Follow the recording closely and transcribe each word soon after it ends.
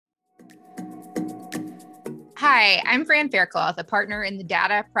Hi, I'm Fran Faircloth, a partner in the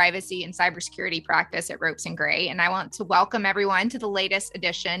data, privacy, and cybersecurity practice at Ropes & Gray, and I want to welcome everyone to the latest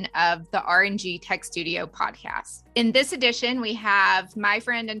edition of the R&G Tech Studio podcast. In this edition, we have my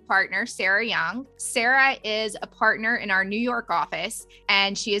friend and partner, Sarah Young. Sarah is a partner in our New York office,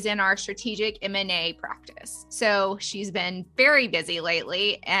 and she is in our strategic M&A practice. So she's been very busy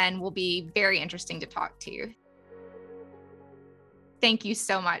lately and will be very interesting to talk to. Thank you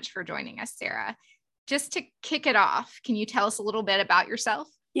so much for joining us, Sarah. Just to kick it off, can you tell us a little bit about yourself?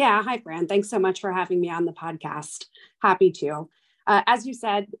 Yeah. Hi, Fran. Thanks so much for having me on the podcast. Happy to. As you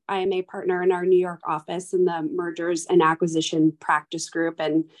said, I am a partner in our New York office in the mergers and acquisition practice group.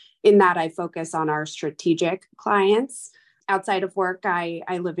 And in that, I focus on our strategic clients. Outside of work, I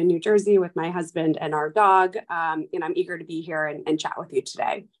live in New Jersey with my husband and our dog. And I'm eager to be here and chat with you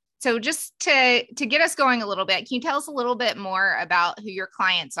today. So just to get us going a little bit, can you tell us a little bit more about who your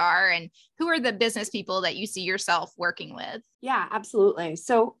clients are and who are the business people that you see yourself working with? Yeah, absolutely.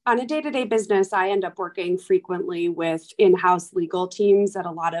 So on a day-to-day business, I end up working frequently with in-house legal teams at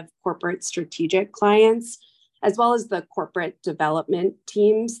a lot of corporate strategic clients, as well as the corporate development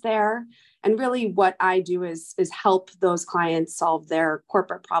teams there. And really what I do is help those clients solve their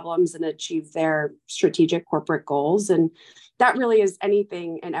corporate problems and achieve their strategic corporate goals. And that really is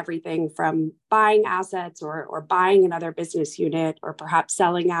anything and everything from buying assets or buying another business unit, or perhaps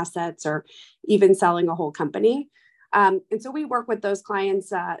selling assets, or even selling a whole company. And so we work with those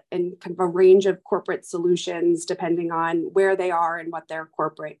clients in kind of a range of corporate solutions, depending on where they are and what their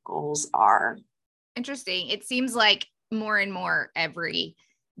corporate goals are. Interesting. It seems like more and more every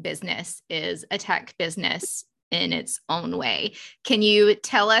business is a tech business in its own way. Can you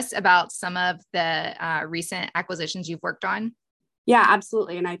tell us about some of the recent acquisitions you've worked on? Yeah,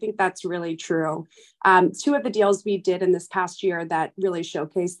 absolutely. And I think that's really true. Two of the deals we did in this past year that really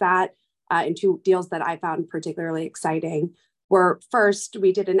showcase that, and two deals that I found particularly exciting, were first,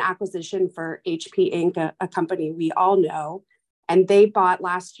 we did an acquisition for HP Inc., a company we all know, and they bought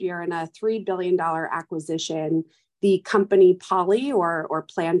last year in a $3 billion acquisition the company Poly or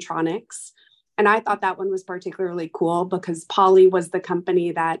Plantronics. And I thought that one was particularly cool because Poly was the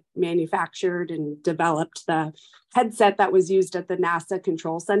company that manufactured and developed the headset that was used at the NASA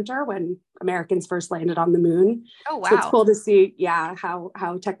Control Center when Americans first landed on the moon. Oh, wow. So it's cool to see, how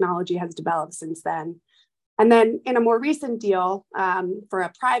technology has developed since then. And then in a more recent deal for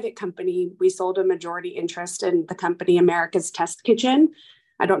a private company, we sold a majority interest in the company America's Test Kitchen.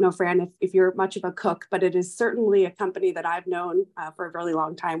 I don't know, Fran, if you're much of a cook, but it is certainly a company that I've known for a really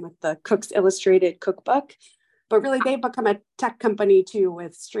long time with the Cook's Illustrated Cookbook. But really, they've become a tech company too,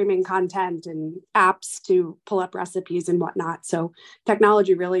 with streaming content and apps to pull up recipes and whatnot. So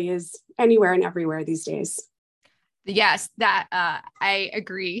technology really is anywhere and everywhere these days. Yes, that I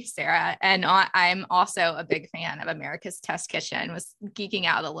agree, Sarah. And I'm also a big fan of America's Test Kitchen. Was geeking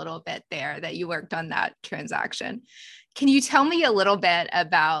out a little bit there that you worked on that transaction. Can you tell me a little bit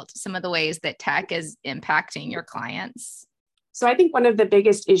about some of the ways that tech is impacting your clients? So I think one of the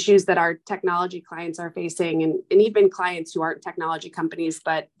biggest issues that our technology clients are facing, and even clients who aren't technology companies,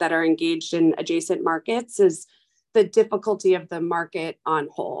 but that are engaged in adjacent markets, is the difficulty of the market on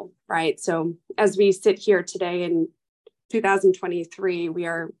whole, right? So as we sit here today in 2023, we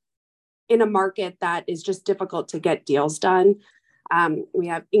are in a market that is just difficult to get deals done. We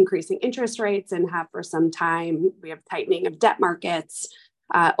have increasing interest rates and have for some time. We have tightening of debt markets,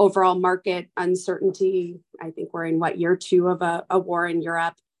 overall market uncertainty. I think we're in year two of a war in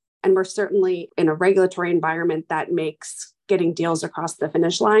Europe. And we're certainly in a regulatory environment that makes getting deals across the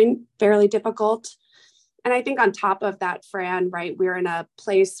finish line fairly difficult. And I think on top of that, Fran, right, we're in a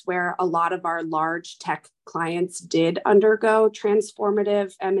place where a lot of our large tech clients did undergo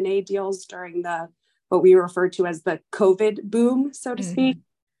transformative M&A deals during what we refer to as the COVID boom, so to speak.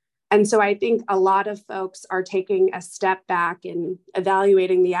 And so I think a lot of folks are taking a step back and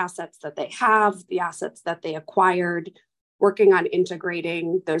evaluating the assets that they have, the assets that they acquired, working on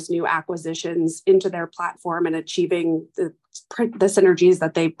integrating those new acquisitions into their platform and achieving the synergies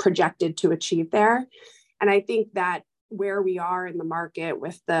that they projected to achieve there. And I think that where we are in the market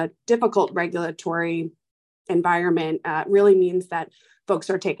with the difficult regulatory environment really means that folks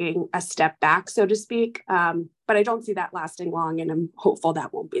are taking a step back, so to speak. But I don't see that lasting long, and I'm hopeful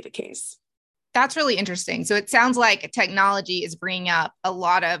that won't be the case. That's really interesting. So it sounds like technology is bringing up a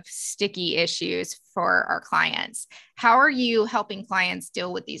lot of sticky issues for our clients. How are you helping clients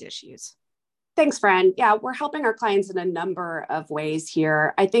deal with these issues? Thanks, Fran. Yeah, we're helping our clients in a number of ways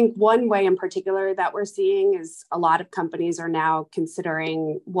here. I think one way in particular that we're seeing is a lot of companies are now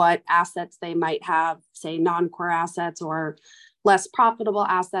considering what assets they might have, say non-core assets or less profitable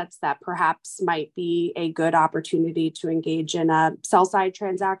assets that perhaps might be a good opportunity to engage in a sell side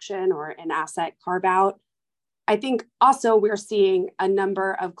transaction or an asset carve out. I think also we're seeing a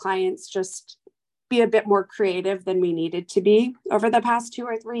number of clients just be a bit more creative than we needed to be over the past 2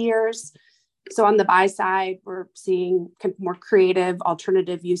 or 3 years. So on the buy side, we're seeing more creative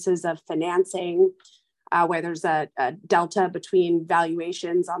alternative uses of financing, where there's a delta between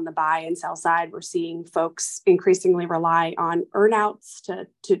valuations on the buy and sell side. We're seeing folks increasingly rely on earnouts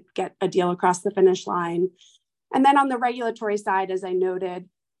to get a deal across the finish line. And then on the regulatory side, as I noted,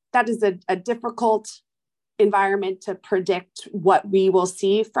 that is a difficult environment to predict what we will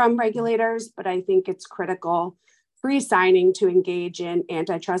see from regulators, but I think it's critical pre-signing to engage in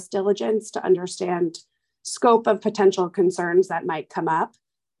antitrust diligence to understand scope of potential concerns that might come up.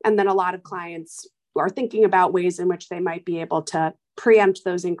 And then a lot of clients are thinking about ways in which they might be able to preempt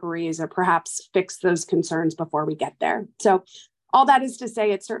those inquiries or perhaps fix those concerns before we get there. So all that is to say,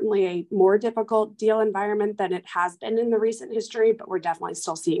 it's certainly a more difficult deal environment than it has been in the recent history, but we're definitely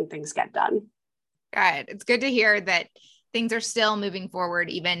still seeing things get done. Good. It's good to hear that things are still moving forward,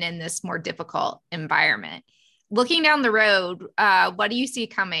 even in this more difficult environment. Looking down the road, what do you see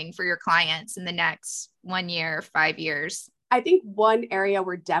coming for your clients in the next 1 year, 5 years? I think one area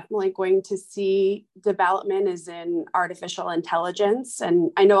we're definitely going to see development is in artificial intelligence.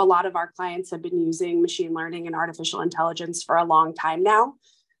 And I know a lot of our clients have been using machine learning and artificial intelligence for a long time now,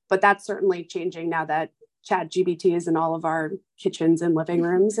 but that's certainly changing now that ChatGPT is in all of our kitchens and living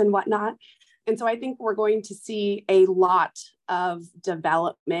rooms and whatnot. And so I think we're going to see a lot of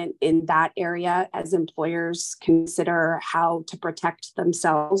development in that area as employers consider how to protect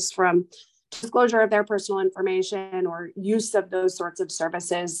themselves from disclosure of their personal information or use of those sorts of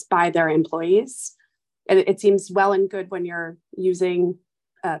services by their employees. And it seems well and good when you're using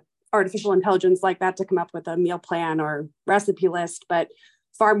artificial intelligence like that to come up with a meal plan or recipe list, but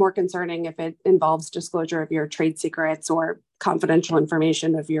far more concerning if it involves disclosure of your trade secrets or confidential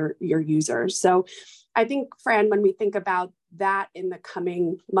information of your users. So I think, Fran, when we think about that in the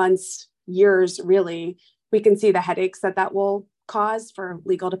coming months, years, really, we can see the headaches that will cause for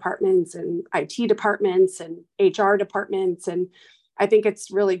legal departments and IT departments and HR departments. And I think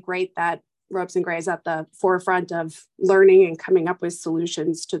it's really great that Ropes and Gray is at the forefront of learning and coming up with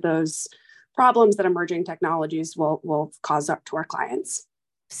solutions to those problems that emerging technologies will cause up to our clients.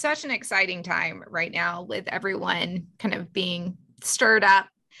 Such an exciting time right now with everyone kind of being stirred up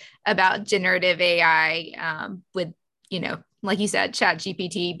about generative AI with, like you said,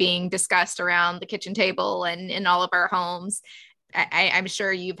 ChatGPT being discussed around the kitchen table and in all of our homes. I'm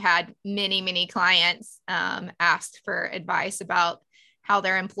sure you've had many, many clients ask for advice about how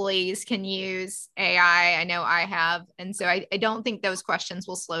their employees can use AI. I know I have. And so I don't think those questions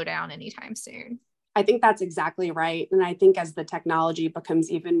will slow down anytime soon. I think that's exactly right. And I think as the technology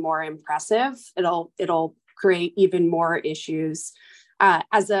becomes even more impressive, it'll create even more issues.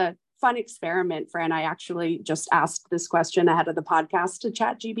 As a fun experiment, Fran, I actually just asked this question ahead of the podcast to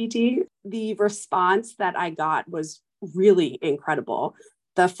ChatGPT. The response that I got was really incredible.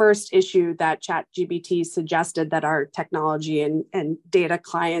 The first issue that ChatGPT suggested that our technology and data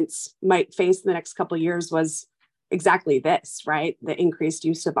clients might face in the next couple of years was exactly this, right? The increased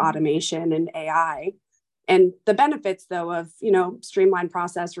use of automation and AI. And the benefits, though, of, streamlined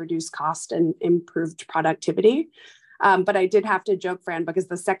process, reduced cost, and improved productivity. But I did have to joke, Fran, because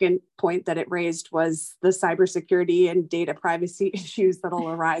the second point that it raised was the cybersecurity and data privacy issues that'll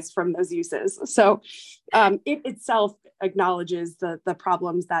arise from those uses. So it itself acknowledges the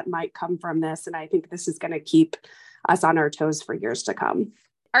problems that might come from this. And I think this is going to keep us on our toes for years to come.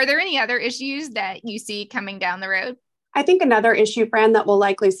 Are there any other issues that you see coming down the road? I think another issue, Fran, that we'll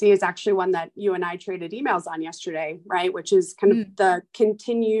likely see is actually one that you and I traded emails on yesterday, right? Which is kind of the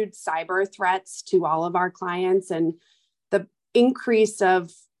continued cyber threats to all of our clients and the increase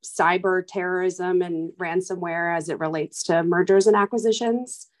of cyber terrorism and ransomware as it relates to mergers and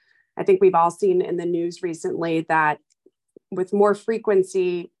acquisitions. I think we've all seen in the news recently that with more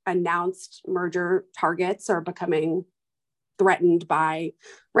frequency, announced merger targets are becoming threatened by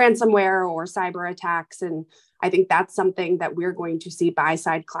ransomware or cyber attacks. And I think that's something that we're going to see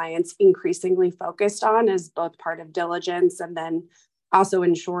buy-side clients increasingly focused on as both part of diligence and then also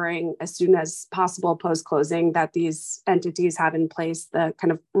ensuring as soon as possible post-closing that these entities have in place the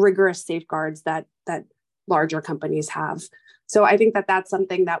kind of rigorous safeguards that larger companies have. So I think that that's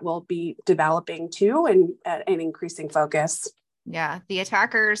something that will be developing too and an increasing focus. Yeah, the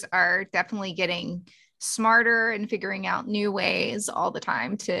attackers are definitely getting smarter and figuring out new ways all the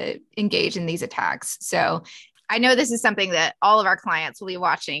time to engage in these attacks. So I know this is something that all of our clients will be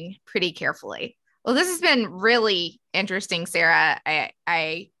watching pretty carefully. Well, this has been really interesting, Sarah.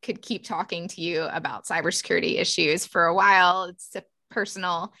 I could keep talking to you about cybersecurity issues for a while. It's a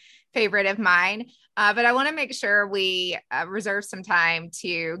personal favorite of mine. But I want to make sure we reserve some time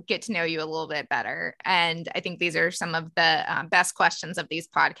to get to know you a little bit better. And I think these are some of the best questions of these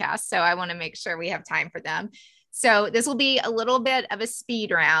podcasts. So I want to make sure we have time for them. So this will be a little bit of a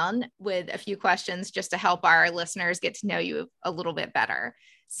speed round with a few questions just to help our listeners get to know you a little bit better.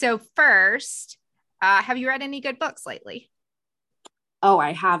 So first, have you read any good books lately? Oh,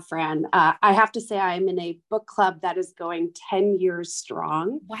 I have, Fran. I have to say I'm in a book club that is going 10 years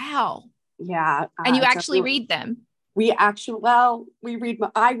strong. Wow. Yeah. And you actually read them? I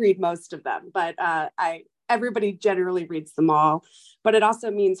read most of them, but everybody generally reads them all. But it also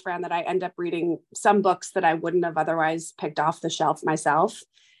means, Fran, that I end up reading some books that I wouldn't have otherwise picked off the shelf myself.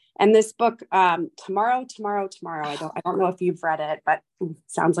 And this book, Tomorrow. I don't know if you've read it, but it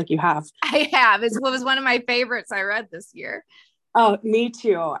sounds like you have. I have. It was one of my favorites I read this year. Oh, me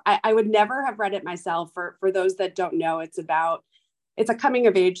too. I would never have read it myself. For those that don't know, it's a coming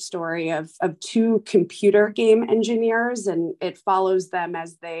of age story of two computer game engineers, and it follows them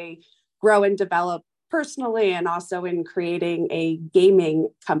as they grow and develop personally and also in creating a gaming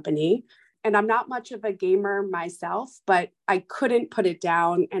company. And I'm not much of a gamer myself, but I couldn't put it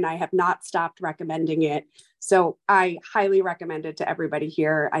down and I have not stopped recommending it. So I highly recommend it to everybody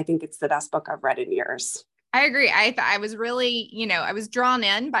here. I think it's the best book I've read in years. I agree. I was really, I was drawn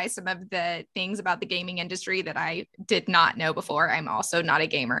in by some of the things about the gaming industry that I did not know before. I'm also not a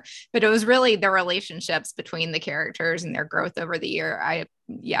gamer, but it was really the relationships between the characters and their growth over the year. I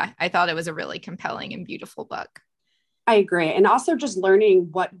thought it was a really compelling and beautiful book. I agree. And also just learning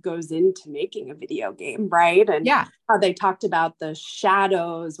what goes into making a video game, right? And how they talked about the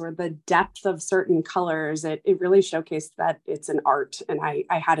shadows or the depth of certain colors. It really showcased that it's an art. And I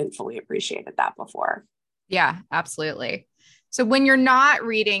hadn't fully appreciated that before. Yeah, absolutely. So when you're not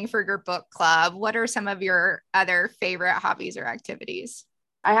reading for your book club, what are some of your other favorite hobbies or activities?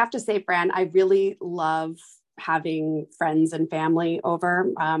 I have to say, Fran, I really love having friends and family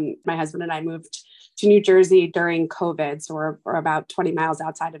over. My husband and I moved to New Jersey during COVID, so we're about 20 miles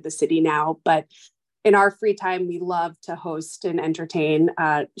outside of the city now. But in our free time, we love to host and entertain,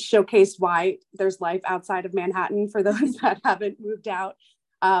 showcase why there's life outside of Manhattan for those that haven't moved out.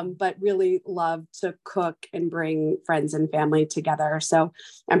 But really love to cook and bring friends and family together. So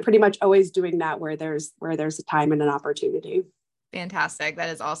I'm pretty much always doing that where there's a time and an opportunity. Fantastic. That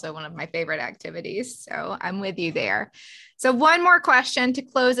is also one of my favorite activities. So I'm with you there. So one more question to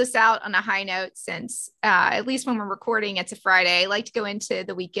close us out on a high note, since at least when we're recording, it's a Friday. I like to go into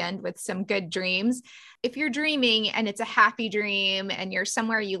the weekend with some good dreams. If you're dreaming and it's a happy dream and you're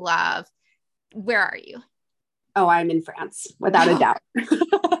somewhere you love, where are you? Oh, I'm in France, without a doubt.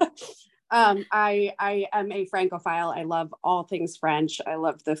 I am a Francophile. I love all things French. I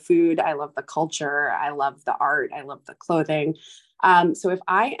love the food. I love the culture. I love the art. I love the clothing. So if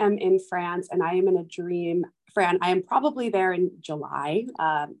I am in France and I am in a dream, Fran, I am probably there in July.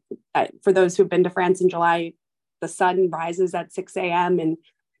 For those who've been to France in July, the sun rises at 6 a.m. and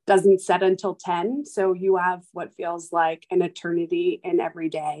doesn't set until 10. So you have what feels like an eternity in every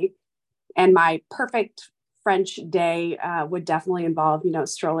day. And my perfect French day would definitely involve,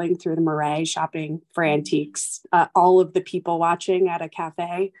 strolling through the Marais, shopping for antiques, all of the people watching at a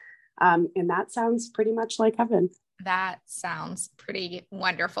cafe. And that sounds pretty much like heaven. That sounds pretty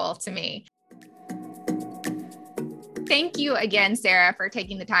wonderful to me. Thank you again, Sarah, for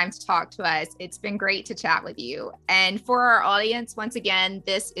taking the time to talk to us. It's been great to chat with you. And for our audience, once again,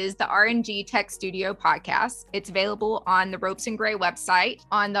 this is the R&G Tech Studio podcast. It's available on the Ropes and Gray website,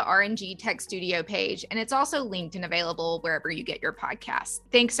 on the R&G Tech Studio page, and it's also linked and available wherever you get your podcasts.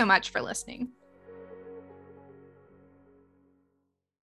 Thanks so much for listening.